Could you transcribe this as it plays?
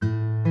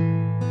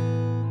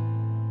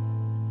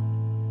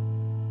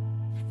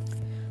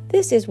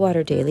This is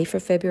Water Daily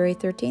for February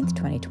 13th,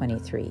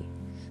 2023.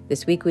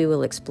 This week we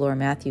will explore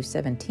Matthew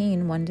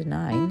 17,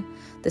 1-9,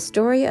 the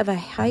story of a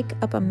hike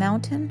up a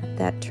mountain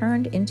that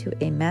turned into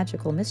a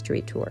magical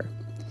mystery tour.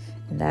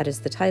 And that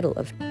is the title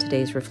of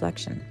today's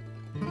reflection.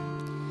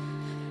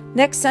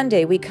 Next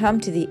Sunday, we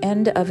come to the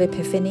end of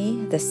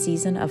Epiphany, the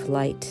season of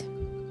light.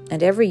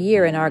 And every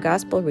year in our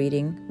gospel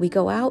reading, we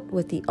go out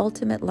with the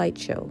ultimate light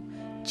show,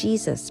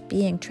 Jesus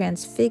being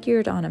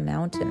transfigured on a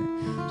mountain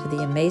to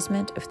the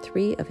amazement of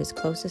 3 of his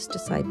closest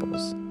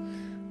disciples.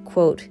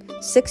 Quote,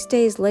 6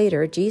 days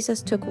later,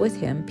 Jesus took with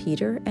him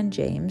Peter and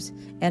James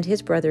and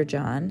his brother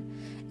John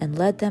and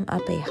led them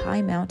up a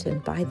high mountain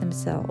by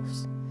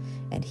themselves.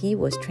 And he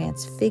was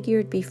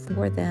transfigured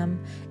before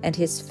them, and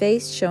his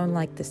face shone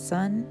like the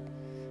sun,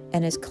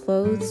 and his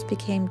clothes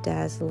became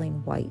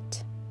dazzling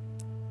white.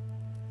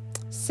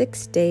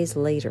 6 days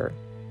later.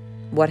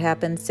 What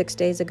happened 6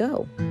 days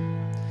ago?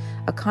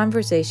 A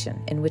conversation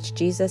in which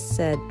Jesus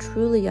said,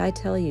 "Truly I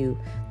tell you,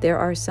 there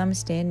are some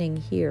standing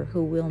here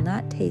who will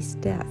not taste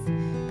death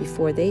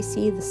before they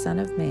see the Son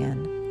of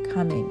Man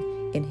coming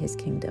in his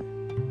kingdom."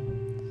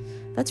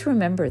 Let's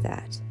remember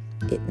that.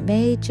 It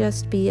may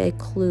just be a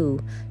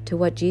clue to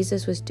what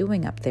Jesus was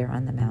doing up there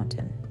on the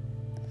mountain.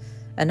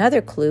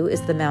 Another clue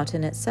is the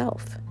mountain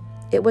itself.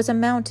 It was a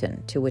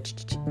mountain to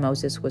which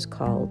Moses was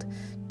called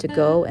to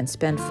go and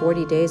spend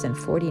 40 days and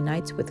 40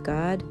 nights with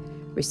God,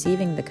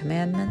 receiving the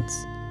commandments.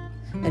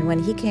 And when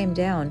he came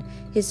down,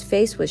 his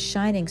face was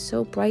shining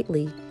so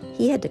brightly,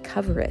 he had to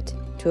cover it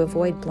to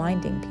avoid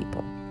blinding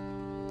people.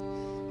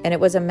 And it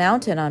was a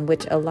mountain on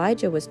which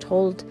Elijah was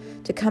told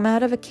to come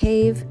out of a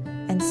cave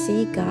and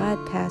see God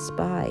pass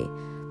by,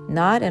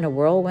 not in a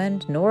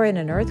whirlwind, nor in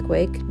an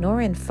earthquake, nor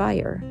in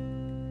fire,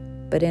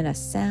 but in a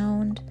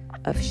sound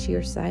of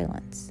sheer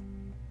silence.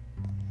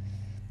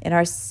 In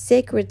our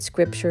sacred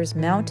scriptures,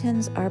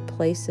 mountains are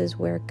places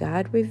where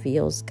God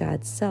reveals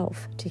God's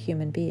self to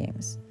human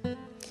beings.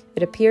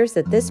 It appears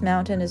that this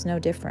mountain is no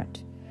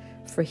different,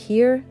 for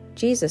here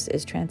Jesus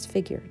is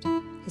transfigured.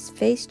 His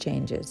face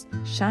changes,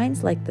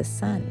 shines like the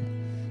sun,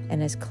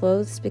 and his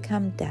clothes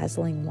become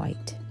dazzling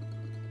white.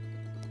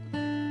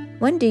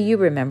 When do you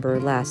remember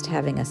last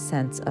having a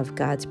sense of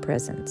God's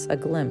presence, a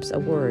glimpse, a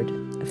word,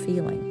 a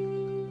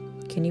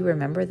feeling? Can you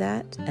remember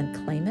that and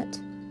claim it?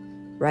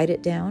 Write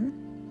it down?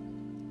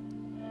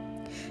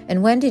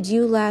 And when did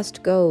you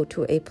last go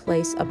to a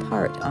place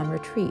apart on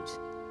retreat?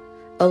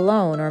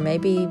 Alone, or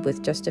maybe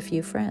with just a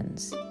few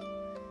friends?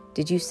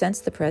 Did you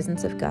sense the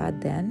presence of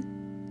God then?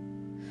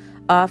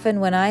 Often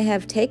when I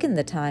have taken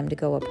the time to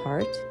go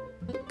apart,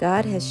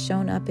 God has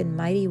shown up in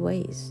mighty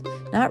ways,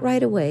 not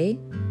right away,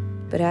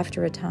 but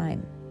after a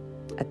time,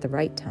 at the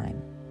right time.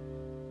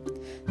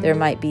 There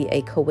might be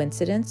a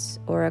coincidence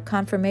or a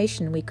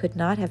confirmation we could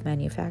not have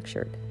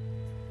manufactured.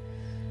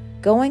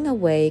 Going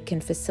away can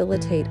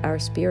facilitate our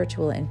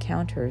spiritual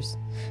encounters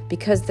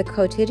because the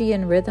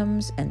quotidian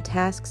rhythms and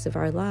tasks of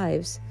our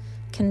lives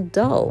can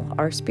dull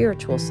our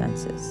spiritual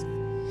senses.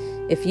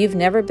 If you've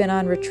never been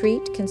on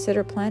retreat,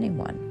 consider planning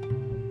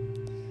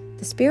one.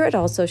 The Spirit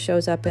also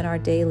shows up in our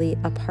daily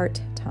apart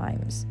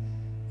times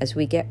as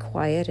we get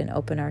quiet and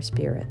open our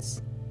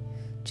spirits.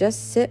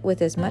 Just sit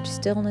with as much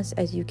stillness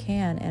as you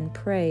can and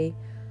pray,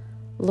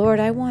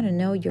 "Lord, I want to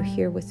know you're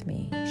here with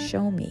me.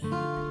 Show me."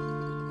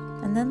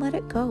 And then let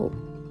it go.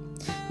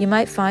 You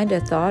might find a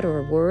thought or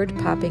a word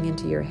popping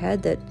into your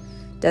head that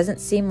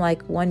doesn't seem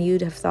like one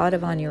you'd have thought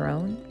of on your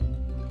own.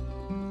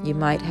 You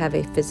might have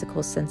a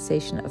physical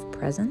sensation of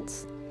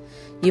presence.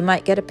 You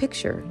might get a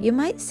picture. You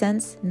might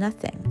sense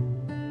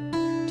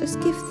nothing.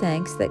 Just give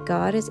thanks that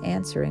God is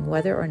answering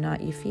whether or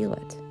not you feel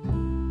it.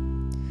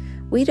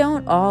 We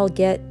don't all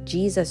get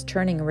Jesus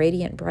turning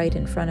radiant bright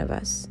in front of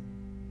us.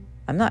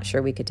 I'm not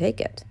sure we could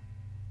take it.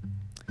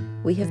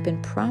 We have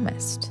been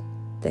promised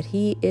that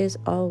he is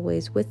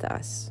always with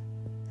us.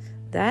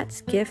 That's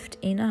gift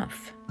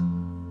enough.